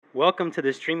Welcome to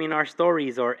the Streaming Our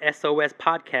Stories, or S.O.S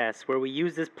podcast, where we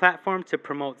use this platform to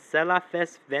promote Sela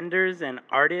Fest vendors and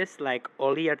artists like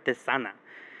Oli Artesana.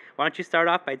 Why don't you start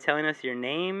off by telling us your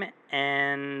name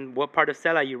and what part of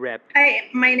Sela you rep? Hi,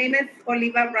 my name is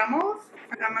Oliva Ramos.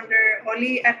 I'm under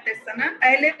Oli Artesana.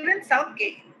 I live in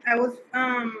Southgate. I was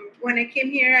when I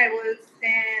came here, I was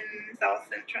in South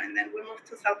Central, and then we moved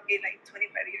to Southgate like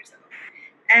 25 years ago.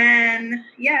 And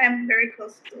yeah, I'm very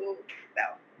close to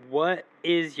Bell. What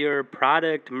is your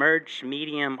product, merch,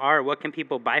 medium, art? What can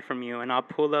people buy from you? And I'll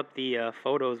pull up the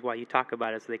photos while you talk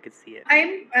about it so they could see it.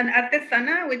 I'm an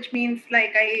artesana, which means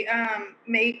like I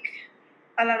make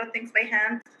a lot of things by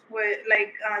hand with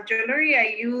like jewelry.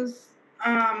 I use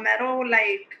metal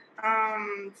like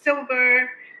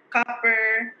silver,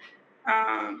 copper,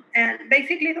 and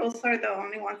basically those are the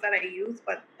only ones that I use.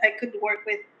 But I could work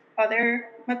with other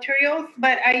materials.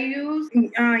 But I use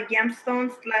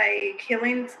gemstones like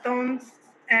healing stones,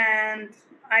 and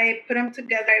I put them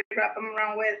together. I wrap them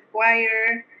around with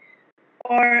wire,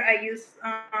 or I use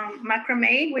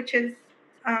macrame, which is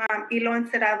hilo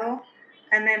encerado,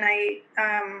 and then I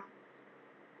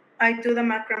do the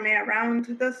macrame around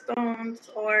the stones,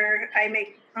 or I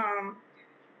make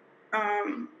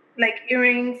like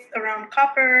earrings around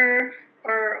copper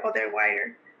or other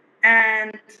wire.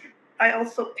 And I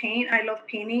also paint. I love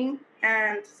painting,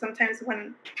 and sometimes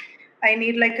when I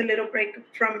need like a little break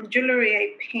from jewelry,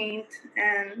 I paint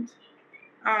and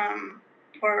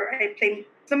or I play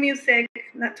some music,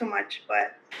 not too much,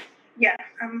 but yeah,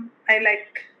 I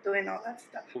like doing all that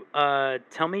stuff.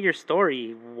 Tell me your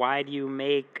story. Why do you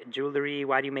make jewelry?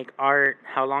 Why do you make art?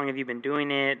 How long have you been doing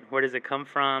it? Where does it come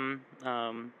from?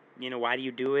 Why do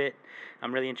you do it?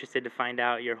 I'm really interested to find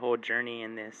out your whole journey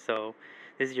in this. So,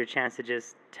 this is your chance to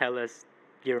just tell us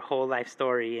your whole life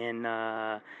story in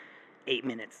 8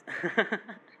 minutes.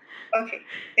 Okay,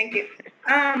 thank you.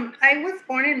 I was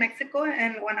born in Mexico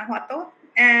in Guanajuato,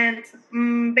 and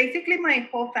basically my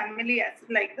whole family, as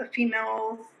like the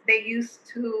females, they used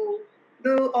to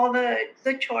do all the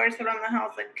chores around the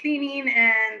house, like cleaning,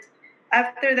 and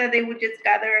after that they would just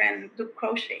gather and do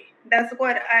crochet. That's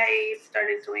what I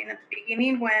started doing at the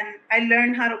beginning when I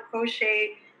learned how to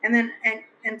crochet, and then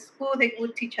in school they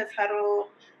would teach us how to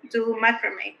do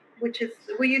macrame, which is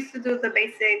we used to do the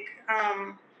basic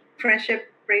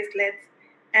friendship bracelets.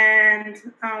 And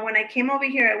when I came over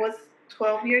here, I was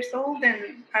 12 years old,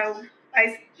 and I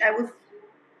was,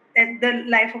 and the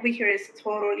life over here is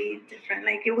totally different.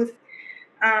 Like it was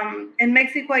in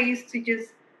Mexico, I used to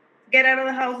just get out of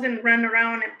the house and run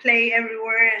around and play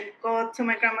everywhere and go to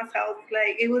my grandma's house.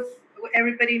 Like it was,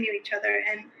 everybody knew each other.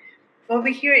 And over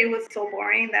here, it was so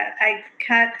boring that I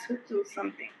had to do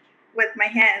something with my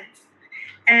hands.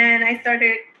 And I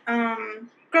started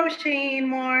crocheting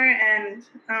more. And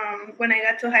when I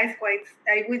got to high school,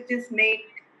 I would just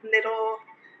make little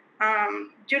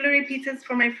jewelry pieces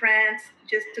for my friends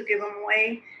just to give them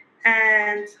away.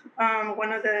 And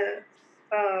one of the,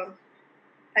 uh,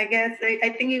 I guess,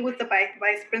 I think it was the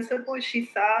vice principal. She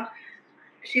saw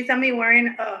me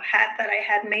wearing a hat that I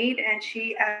had made, and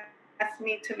she asked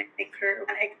me to make her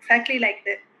one exactly like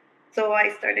this. So I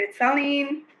started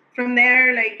selling from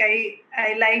there. Like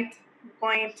I liked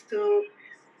going to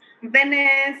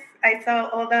Venice.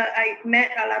 I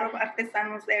met a lot of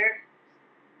artesanos there,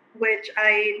 which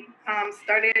I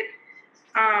started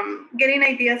getting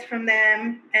ideas from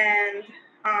them and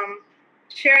um,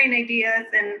 sharing ideas.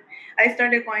 And I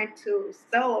started going to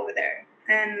sell over there.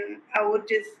 And I would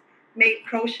just make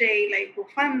crochet like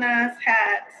bufandas,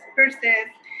 hats, purses.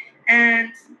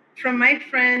 And from my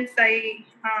friends, I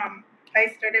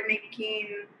started making.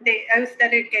 I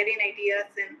started getting ideas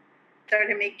and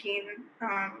started making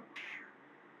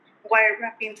wire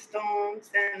wrapping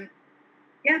stones. And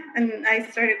yeah, and I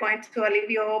started going to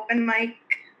Alivio open mic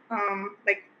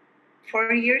like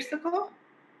 4 years ago,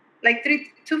 like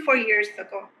 4 years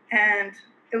ago, and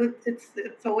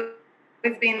it's always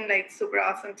been like super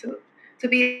awesome to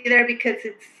be there, because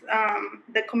it's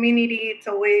the community. It's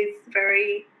always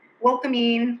very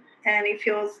welcoming, and it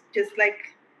feels just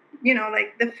like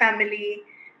like the family.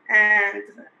 And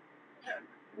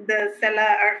the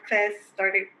Sela Art Fest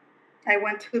started. I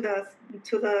went to the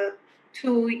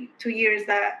 2 years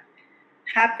that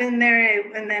happened there,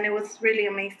 and then it was really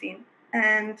amazing.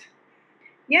 And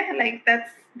yeah, like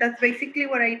that's basically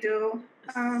what I do.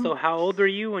 So, how old were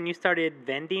you when you started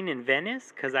vending in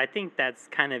Venice? Because I think that's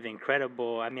kind of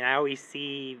incredible. I mean, I always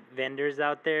see vendors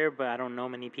out there, but I don't know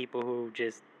many people who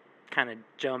just kind of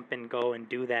jump and go and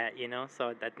do that.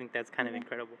 So, I think that's kind of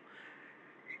incredible.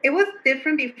 It was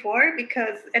different before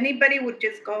because anybody would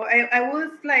just go. I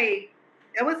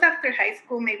was after high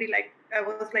school, maybe like I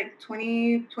was like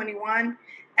 20, 21,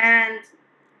 and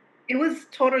it was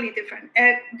totally different.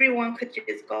 Everyone could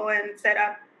just go and set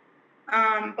up.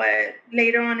 But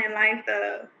later on in life,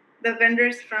 the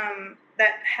vendors from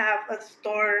that have a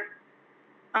store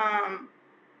um,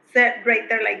 set right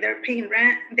there, like they're paying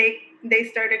rent. They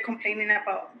started complaining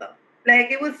about the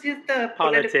like it was just the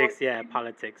political. Politics, yeah,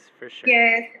 politics for sure.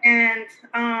 Yes, and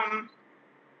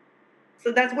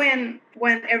so that's when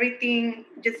everything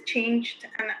just changed,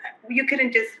 and you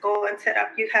couldn't just go and set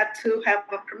up. You had to have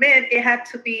a permit. It had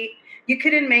to be. You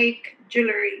couldn't make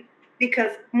jewelry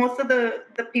because most of the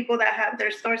people that have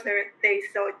their stores there, they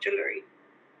sell jewelry,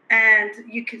 and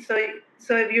you could so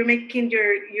if you're making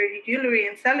your jewelry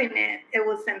and selling it, it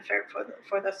wasn't fair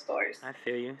for the stores. I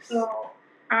feel you. So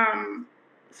um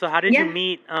So how did you yeah.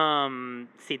 meet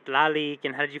Citlalic,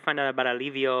 and how did you find out about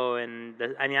Alivio? And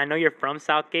I mean, I know you're from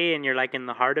Southgate and you're like in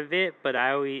the heart of it, but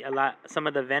I always some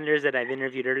of the vendors that I've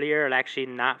interviewed earlier are actually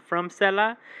not from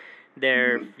Sela.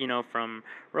 They're, Mhm. from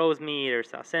Rosemead or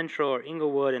South Central or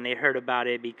Inglewood, and they heard about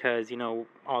it because,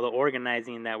 all the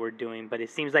organizing that we're doing. But it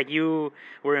seems like you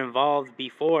were involved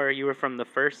before. You were from the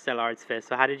first Cell Arts Fest.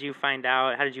 So how did you find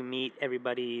out? How did you meet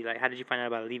everybody? Like, how did you find out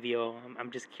about Alivio? I'm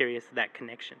just curious of that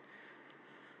connection.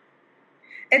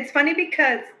 It's funny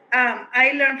because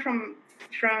I learned from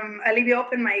Olivia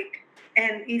Open Mic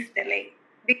and East LA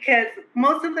because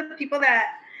most of the people that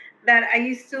I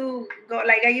used to go,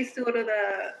 like I used to go to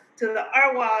the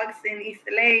art walks in East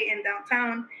LA in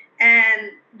downtown,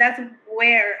 and that's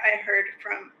where I heard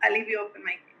from Olivia Open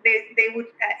Mic. They would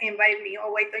invite me.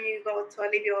 Oh, why don't you go to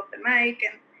Olivia Open Mic?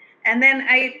 And then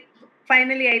I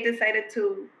decided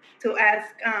to ask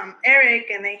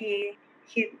Eric, and then he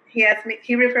asked me,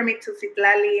 he referred me to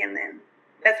Citlali, and then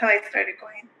that's how I started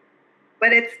going.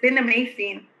 But it's been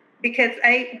amazing because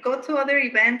I go to other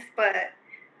events, but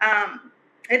um,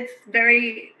 it's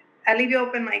very Alivio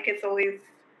Open Mic is always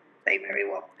like very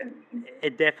welcome.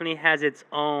 It definitely has its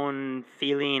own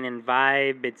feeling and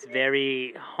vibe. It's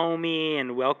very homey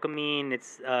and welcoming.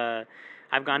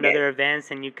 I've gone to Yes, other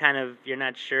events and you're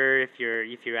not sure if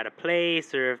you're at a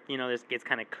place, or if this gets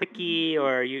kind of cliquey,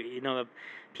 or the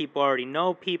people already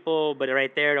know people, but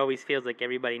right there it always feels like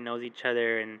everybody knows each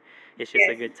other, and it's just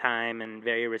a yes. good time and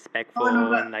very Oh no, respectful and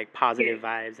but like yes, positive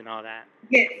vibes and all that.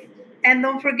 yes. And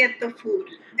don't forget the food.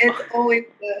 It's always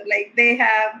good. Like they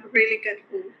have really good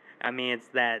food. I mean, it's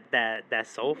that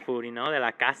soul food, de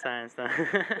la casa and stuff.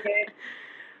 Yes,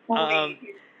 um, homemade.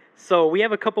 so we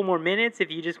have a couple more minutes.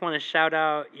 If you just want to shout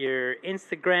out your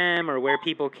Instagram or where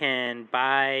people can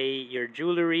buy your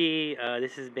jewelry,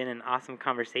 this has been an awesome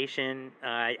conversation.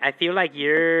 I feel like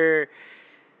you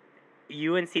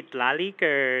and Citlalic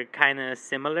are kind of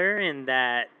similar in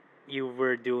that you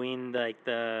were doing like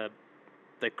the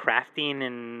crafting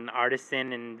and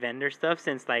artisan and vendor stuff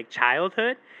since like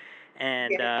childhood,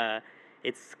 and Yes,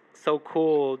 it's so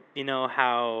cool,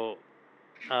 how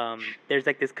there's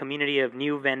like this community of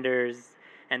new vendors,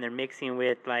 and they're mixing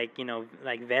with like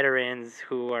veterans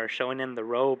who are showing them the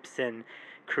ropes and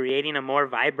creating a more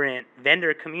vibrant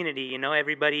vendor community.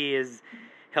 Everybody is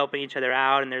helping each other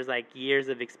out, and there's like years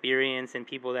of experience and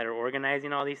people that are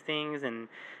organizing all these things, and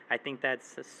I think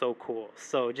that's so cool.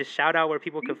 So just shout out where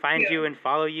people can thank find you. you and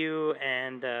follow you,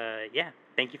 and yeah,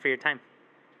 thank you for your time.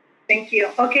 Thank you.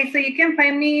 Okay, so you can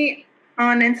find me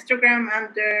on Instagram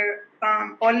under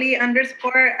Oli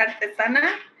underscore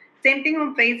Artesana. Same thing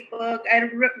on Facebook.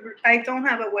 I don't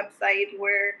have a website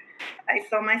where I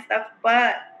sell my stuff,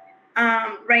 but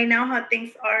right now, how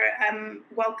things are, I'm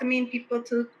welcoming people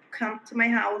to come to my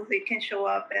house. They can show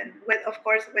up, and with, of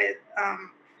course, with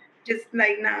just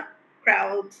like not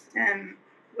crowds, and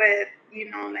with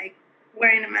like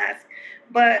wearing a mask.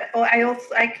 But I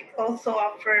also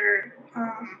offer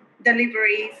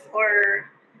deliveries, or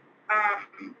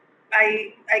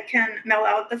I can mail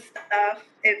out the stuff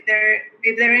if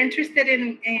they're interested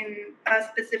in a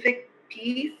specific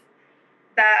piece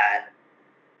that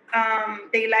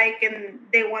they like, and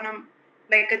they want to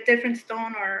like a different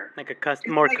stone, or Like a just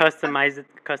more like customized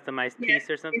yes, piece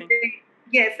or if something.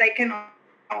 yes, they can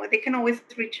always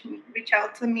reach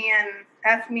out to me and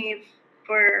ask me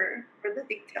for the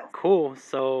details. Cool.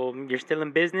 So you're still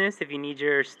in business. If you need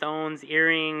your stones,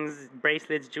 earrings,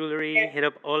 bracelets, jewelry, Yes, hit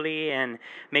up Oli, and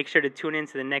make sure to tune in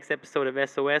to the next episode of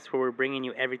SOS, where we're bringing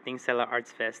you everything Sela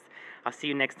Arts Fest. I'll see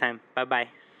you next time. Bye bye.